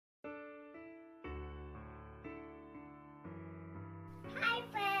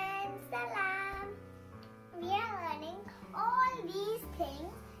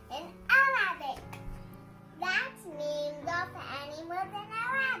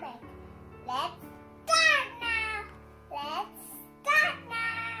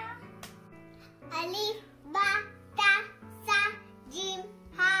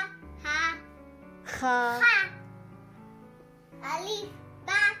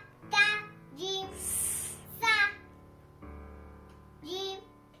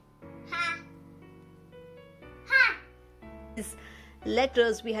these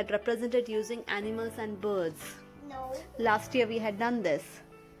letters we had represented using animals and birds. No. Last year we had done this.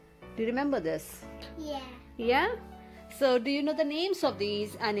 Do you remember this? Yeah. Yeah? So do you know the names of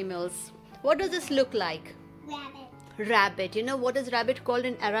these animals? What does this look like? Rabbit. Rabbit. You know what is rabbit called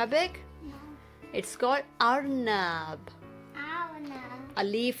in Arabic? No. It's called arnab. Arna. A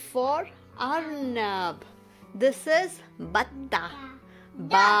leaf for arnab. This is batta.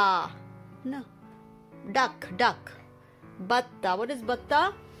 Ba. No. Duck. Batta. What is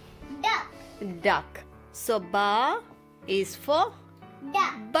batta? Duck. Duck. So ba is for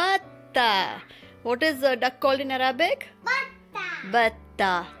Duck. batta. What is the duck called in Arabic? Batta.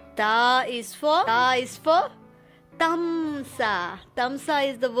 Batta. Ta is for tamsa. Tamsa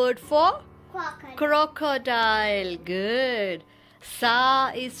is the word for Crocodile. crocodile. Good.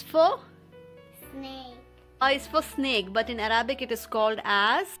 Sa is for Snake. Sa is for snake, but in Arabic it is called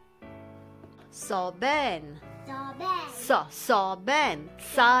as soben. Strawberry. Soben.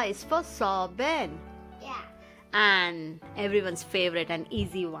 Sa is for soben. Yeah. And everyone's favorite and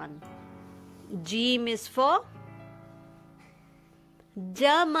easy one. Jim is for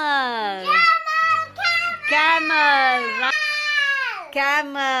Jamal. Camel.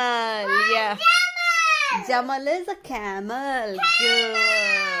 Camel. Yeah. Jamal is a camel.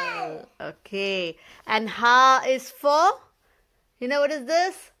 Good. Okay. And Ha is for, you know what is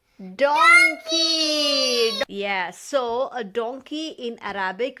this? Donkey. Yeah. So a donkey in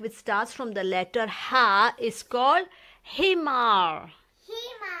Arabic which starts from the letter Ha is called Himar.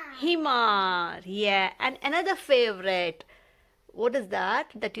 Himar. Yeah. And another favorite. What is that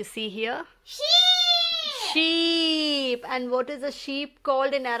you see here? Sheep. Sheep. And what is a sheep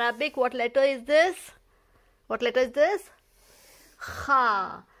called in Arabic? What letter is this? What letter is this?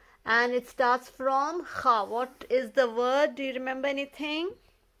 Kha. And it starts from Kha. What is the word? Do you remember anything?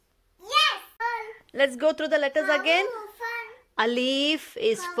 Yes. Let's go through the letters again. Alif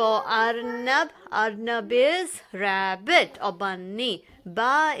is for Arnab. Arnab is rabbit or bunny.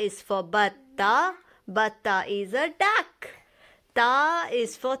 Ba is for batta. Batta is a duck. Ta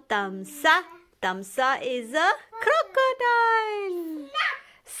is for tamsa. Tamsa is a crocodile.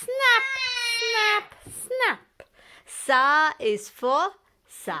 Snap, snap, snap. Sa is for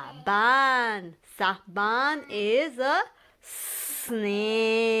saban. Saban is a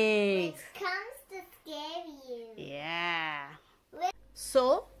snake. Which comes to scare you. Yeah.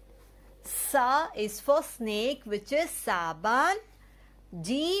 So, Sa is for snake, which is saban.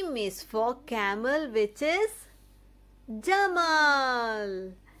 Jim is for camel, which is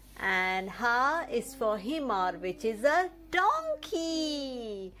Jamal. And Ha is for Himar, which is a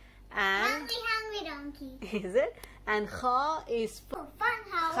donkey. And Hungry donkey. is it? And Kha is for Fun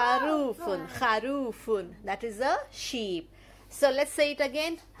Kharufun. Kharufun. That is a sheep. So let's say it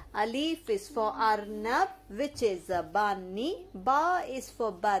again. Alif is for Arnab, which is a bunny. Ba is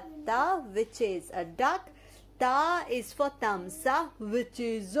for Batta, which is a duck. Ta is for Tamsa, which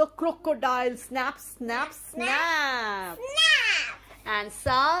is a crocodile. Snap, snap, snap. And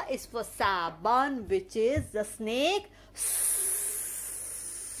Sa is for Saban, which is the snake.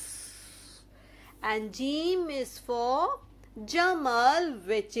 And Jim is for Jamal,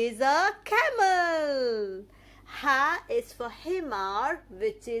 which is a camel. Ha is for Himar,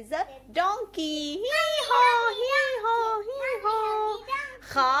 which is a donkey. Hee-haw, hee-haw, hee-haw.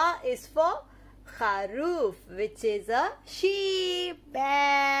 Kha is for Kharuf, which is a sheep.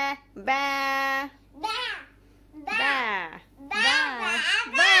 Ba, ba, ba, ba,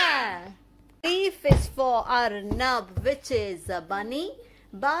 ba. Alif is for Arnab, which is a bunny.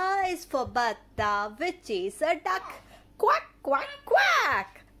 Ba is for Batta, which is a duck. Quack, quack,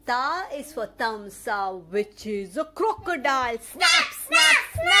 quack. Ta is for Tamsa, which is a crocodile. Snap, snap,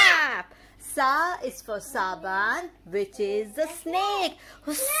 snap. Sa is for Saban, which is a snake.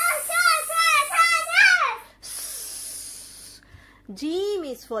 Jim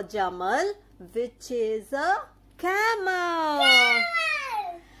is for Jamal, which is a camel.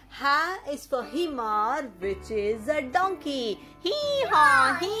 Ha is for Himar, which is a donkey.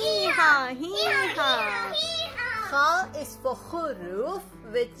 Hee-haw, hee-haw, hee-haw. Kha is for Khuruf,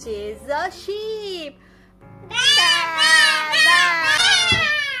 which is a sheep.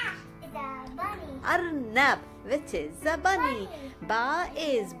 Arnab, which is a bunny. Ba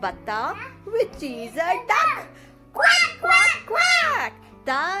is Batta, which is a duck. Quack, quack, quack.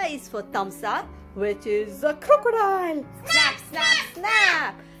 Ta is for Tamsa, which is a crocodile. Snap, snap,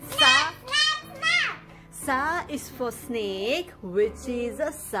 snap. Sa is for snake, which is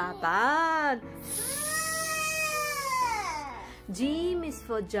a saban. Jim is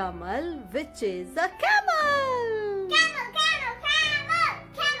for Jamal, which is a camel.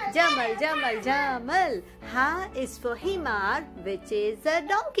 Jamal, Jamal, Jamal. Ha is for Himar, which is a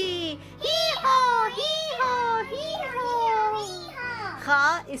donkey. Hee-haw, hee-haw, hee-haw.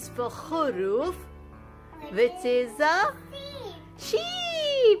 Ha is for Khuruf, which is a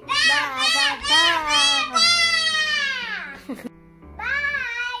sheep. Ba, ba, ba.